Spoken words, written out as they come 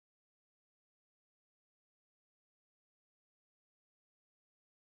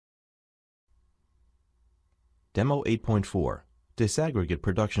Demo 8.4 Disaggregate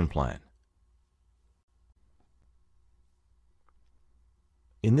Production Plan.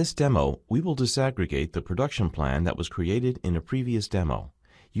 In this demo, we will disaggregate the production plan that was created in a previous demo.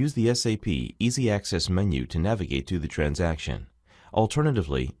 Use the SAP Easy Access menu to navigate to the transaction.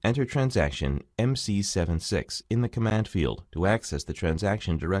 Alternatively, enter transaction MC76 in the command field to access the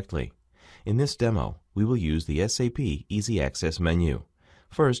transaction directly. In this demo, we will use the SAP Easy Access menu.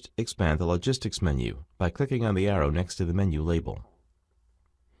 First, expand the Logistics menu by clicking on the arrow next to the menu label.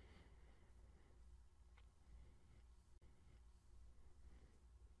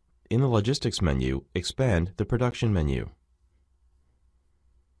 In the Logistics menu, expand the Production menu.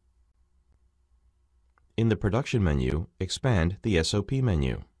 In the Production menu, expand the SOP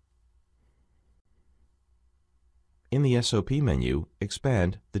menu. In the SOP menu,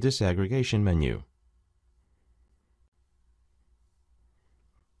 expand the Disaggregation menu.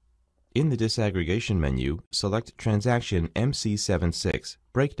 In the Disaggregation menu, select Transaction MC76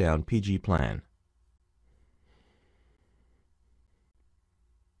 Breakdown PG Plan.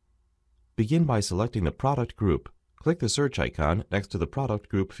 Begin by selecting the product group. Click the search icon next to the product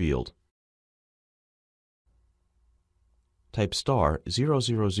group field. Type *000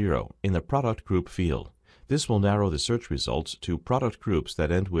 in the product group field. This will narrow the search results to product groups that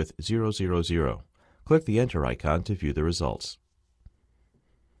end with 000. Click the Enter icon to view the results.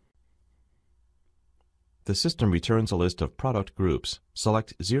 The system returns a list of product groups.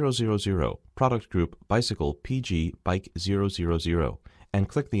 Select 000 Product Group Bicycle PG Bike 000 and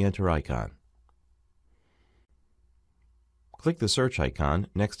click the Enter icon. Click the search icon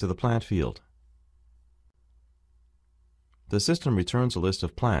next to the plant field. The system returns a list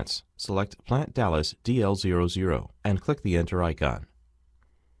of plants. Select Plant Dallas DL00 and click the Enter icon.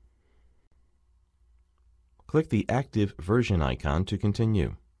 Click the Active Version icon to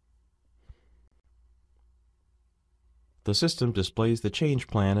continue. The system displays the Change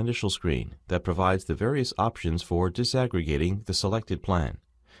Plan initial screen that provides the various options for disaggregating the selected plan.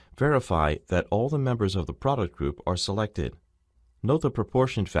 Verify that all the members of the product group are selected. Note the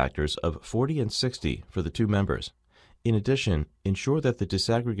proportion factors of 40 and 60 for the two members. In addition, ensure that the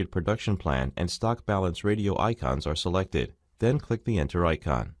disaggregate production plan and stock balance radio icons are selected. Then click the Enter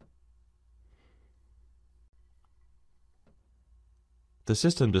icon. The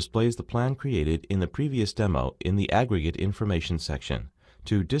system displays the plan created in the previous demo in the Aggregate Information section.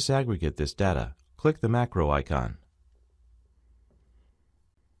 To disaggregate this data, click the macro icon.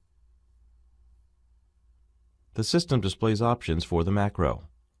 The system displays options for the macro.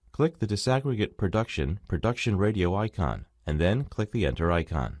 Click the Disaggregate Production radio icon, and then click the Enter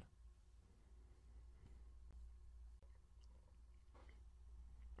icon.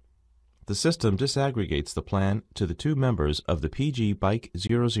 The system disaggregates the plan to the two members of the PG Bike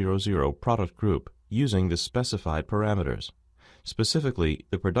 000 product group using the specified parameters. Specifically,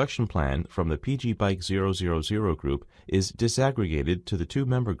 the production plan from the PG Bike 000 group is disaggregated to the two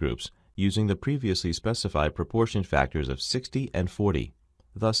member groups using the previously specified proportion factors of 60 and 40.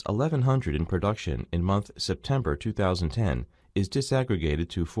 Thus, 1100 in production in month September 2010 is disaggregated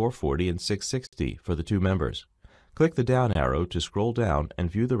to 440 and 660 for the two members. Click the down arrow to scroll down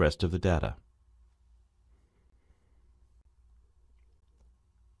and view the rest of the data.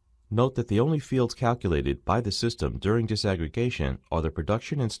 Note that the only fields calculated by the system during disaggregation are the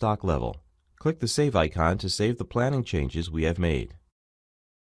production and stock level. Click the Save icon to save the planning changes we have made.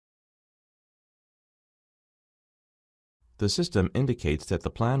 The system indicates that the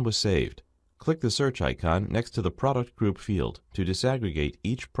plan was saved. Click the search icon next to the product group field to disaggregate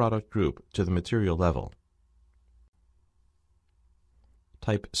each product group to the material level.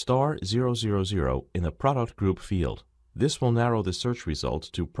 Type *000 in the product group field. This will narrow the search results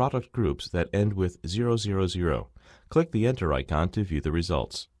to product groups that end with 000. Click the Enter icon to view the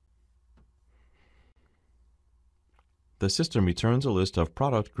results. The system returns a list of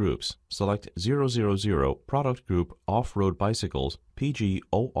product groups. Select 000 Product Group Off-Road Bicycles PG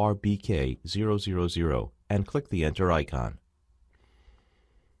ORBK 000 and click the Enter icon.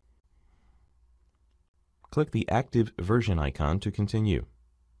 Click the Active Version icon to continue.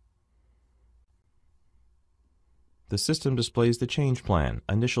 The system displays the Change Plan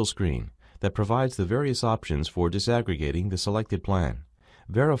initial screen that provides the various options for disaggregating the selected plan.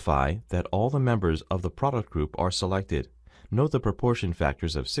 Verify that all the members of the product group are selected. Note the proportion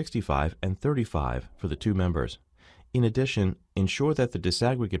factors of 65 and 35 for the two members. In addition, ensure that the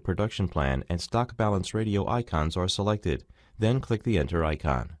disaggregate production plan and stock balance radio icons are selected. Then click the Enter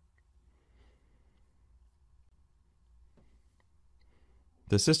icon.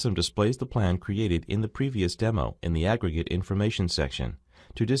 The system displays the plan created in the previous demo in the Aggregate Information section.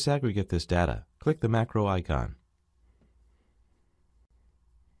 To disaggregate this data, click the macro icon.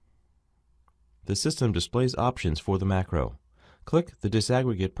 The system displays options for the macro. Click the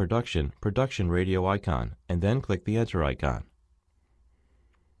Disaggregate Production radio icon, and then click the Enter icon.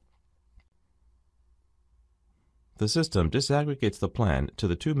 The system disaggregates the plan to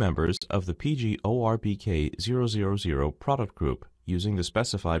the two members of the PGORBK000 product group using the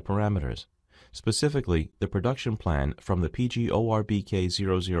specified parameters. Specifically, the production plan from the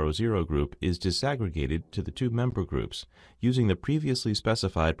PGORBK000 group is disaggregated to the two member groups using the previously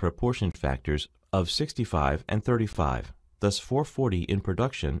specified proportion factors of 65 and 35. Thus, 440 in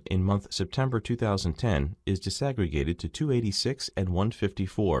production in month September 2010 is disaggregated to 286 and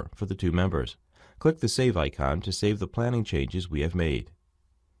 154 for the two members. Click the Save icon to save the planning changes we have made.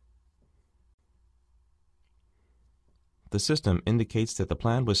 The system indicates that the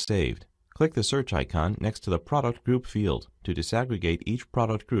plan was saved. Click the Search icon next to the Product Group field to disaggregate each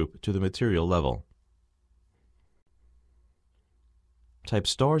product group to the material level. Type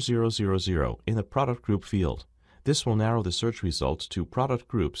 *000 in the Product Group field. This will narrow the search results to product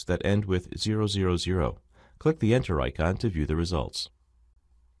groups that end with 000. Click the Enter icon to view the results.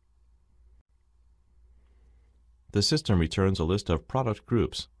 The system returns a list of product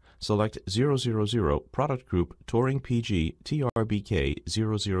groups. Select 000 Product Group Touring PG TRBK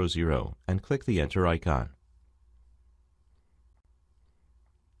 000 and click the Enter icon.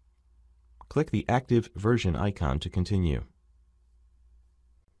 Click the Active Version icon to continue.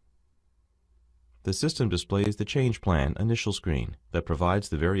 The system displays the Change Plan initial screen that provides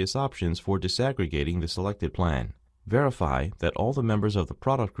the various options for disaggregating the selected plan. Verify that all the members of the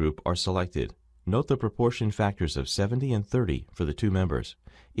product group are selected. Note the proportion factors of 70 and 30 for the two members.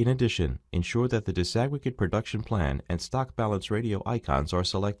 In addition, ensure that the disaggregate production plan and stock balance radio icons are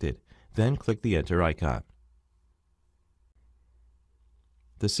selected. Then click the Enter icon.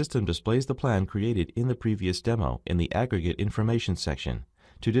 The system displays the plan created in the previous demo in the Aggregate Information section.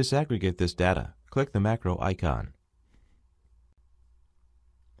 To disaggregate this data, click the macro icon.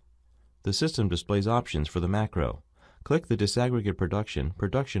 The system displays options for the macro. Click the Disaggregate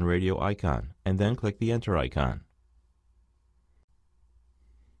Production radio icon, and then click the Enter icon.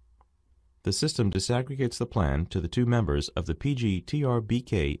 The system disaggregates the plan to the two members of the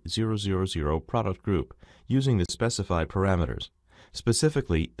PGTRBK000 product group using the specified parameters.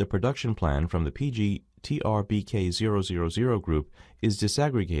 Specifically, the production plan from the PGTRBK000 group is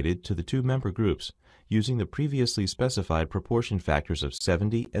disaggregated to the two member groups using the previously specified proportion factors of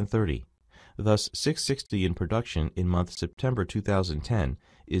 70 and 30. Thus, 660 in production in month September 2010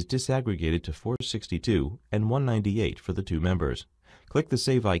 is disaggregated to 462 and 198 for the two members. Click the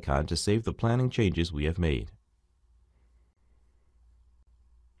Save icon to save the planning changes we have made.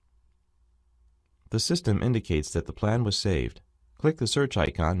 The system indicates that the plan was saved. Click the Search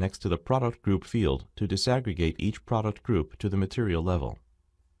icon next to the Product Group field to disaggregate each product group to the material level.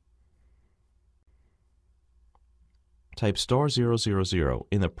 Type *000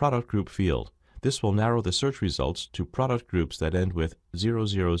 in the Product Group field. This will narrow the search results to product groups that end with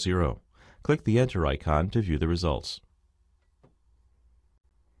 000. Click the Enter icon to view the results.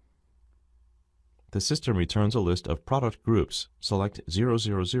 The system returns a list of product groups. Select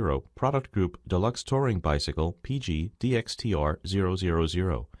 000 Product Group Deluxe Touring Bicycle PG DXTR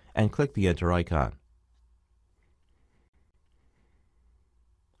 000 and click the Enter icon.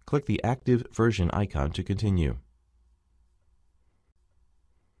 Click the Active Version icon to continue.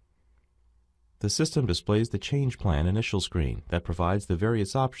 The system displays the Change Plan initial screen that provides the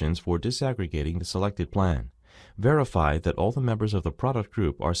various options for disaggregating the selected plan. Verify that all the members of the product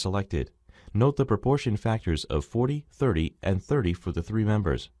group are selected. Note the proportion factors of 40, 30, and 30 for the three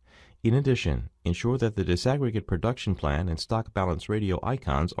members. In addition, ensure that the disaggregate production plan and stock balance radio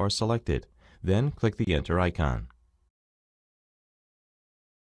icons are selected. Then click the Enter icon.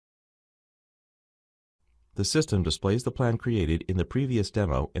 The system displays the plan created in the previous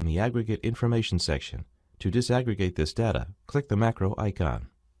demo in the Aggregate Information section. To disaggregate this data, click the macro icon.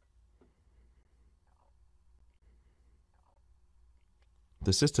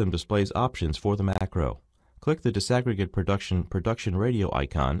 The system displays options for the macro. Click the Disaggregate Production radio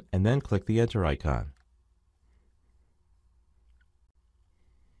icon and then click the Enter icon.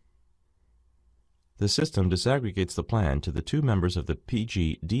 The system disaggregates the plan to the two members of the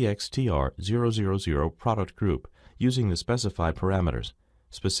PGDXTR000 product group using the specified parameters.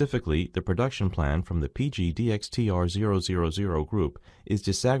 Specifically, the production plan from the PGDXTR000 group is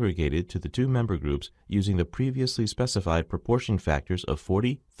disaggregated to the two member groups using the previously specified proportion factors of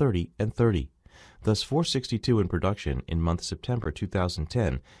 40, 30, and 30. Thus, 462 in production in month September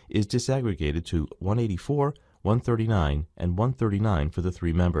 2010 is disaggregated to 184, 139, and 139 for the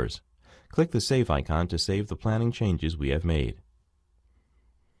three members. Click the Save icon to save the planning changes we have made.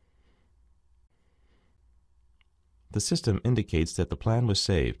 The system indicates that the plan was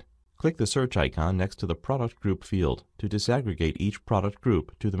saved. Click the search icon next to the product group field to disaggregate each product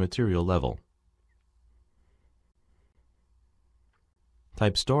group to the material level.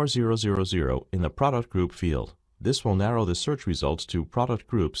 Type *000 in the product group field. This will narrow the search results to product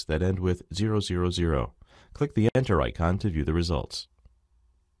groups that end with 000. Click the Enter icon to view the results.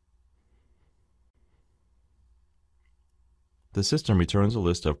 The system returns a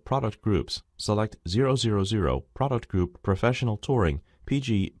list of product groups. Select 000 Product Group Professional Touring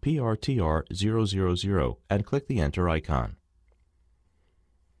PG PRTR 000 and click the Enter icon.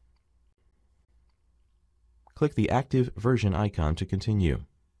 Click the Active Version icon to continue.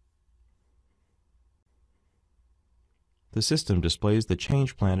 The system displays the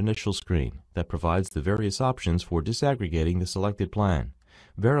Change Plan Initial screen that provides the various options for disaggregating the selected plan.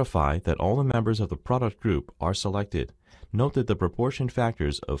 Verify that all the members of the product group are selected. Note that the proportion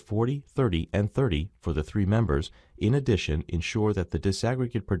factors of 40, 30, and 30 for the 3 members. In addition, ensure that the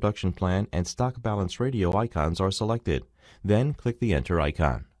disaggregate production plan and stock balance radio icons are selected. Then click the Enter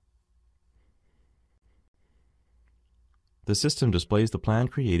icon. The system displays the plan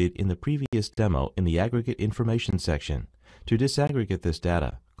created in the previous demo in the Aggregate Information section. To disaggregate this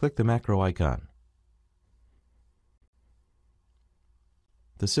data, click the macro icon.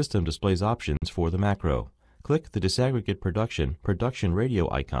 The system displays options for the macro. Click the Disaggregate Production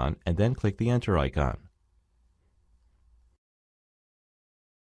radio icon and then click the Enter icon.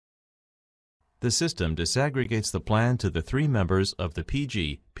 The system disaggregates the plan to the 3 members of the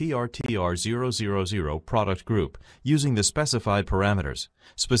PG PRTR 000 product group using the specified parameters.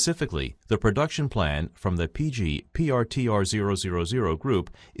 Specifically, the production plan from the PG PRTR 000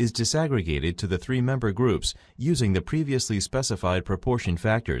 group is disaggregated to the 3 member groups using the previously specified proportion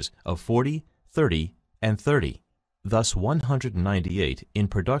factors of 40, 30, and 30. Thus, 198 in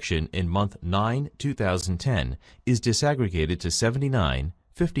production in month 9, 2010 is disaggregated to 79,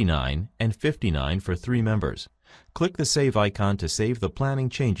 59, and 59 for 3 members. Click the Save icon to save the planning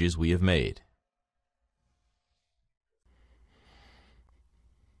changes we have made.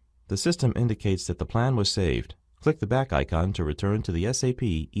 The system indicates that the plan was saved. Click the Back icon to return to the SAP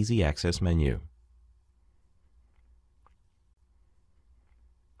Easy Access menu.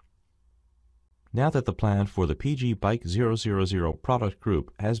 Now that the plan for the PG Bike 000 product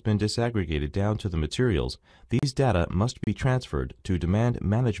group has been disaggregated down to the materials, these data must be transferred to demand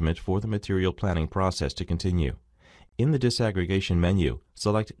management for the material planning process to continue. In the disaggregation menu,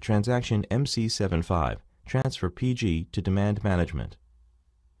 select Transaction MC75, Transfer PG to Demand Management.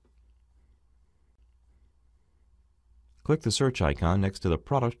 Click the search icon next to the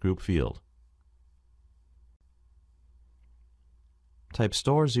product group field. Type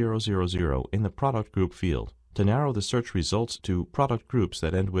 *000 in the product group field to narrow the search results to product groups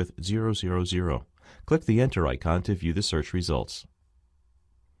that end with 000. Click the Enter icon to view the search results.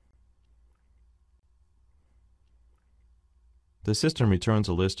 The system returns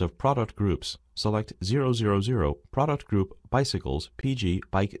a list of product groups. Select 000 Product Group Bicycles PG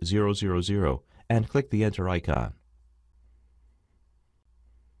Bike 000 and click the Enter icon.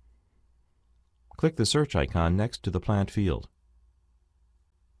 Click the search icon next to the plant field.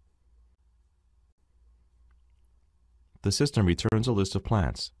 The system returns a list of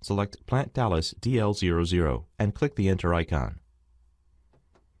plants. Select Plant Dallas DL00 and click the Enter icon.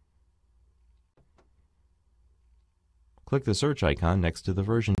 Click the search icon next to the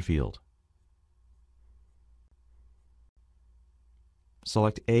version field.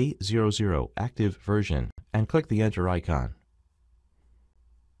 Select A00 Active Version and click the Enter icon.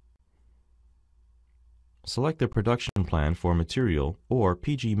 Select the production plan for material or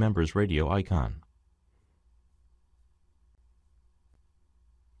PG members radio icon.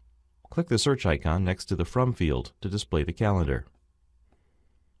 Click the search icon next to the From field to display the calendar.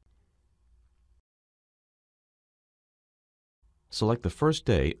 Select the first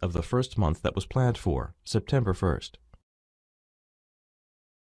day of the first month that was planned for, September 1st.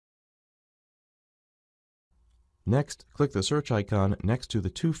 Next, click the search icon next to the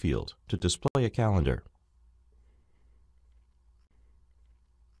To field to display a calendar.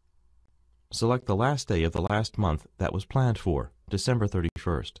 Select the last day of the last month that was planned for, December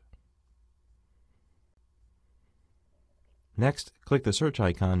 31st. Next, click the search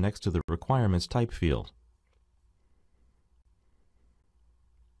icon next to the Requirements Type field.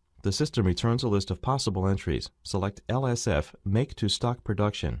 The system returns a list of possible entries. Select LSF Make to Stock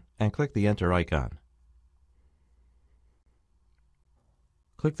Production and click the Enter icon.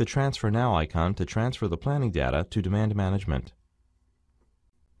 Click the Transfer Now icon to transfer the planning data to demand management.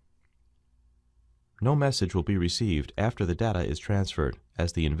 No message will be received after the data is transferred,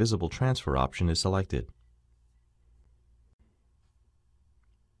 as the invisible transfer option is selected.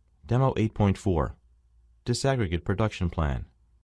 Demo 8.4 Disaggregate Production Plan.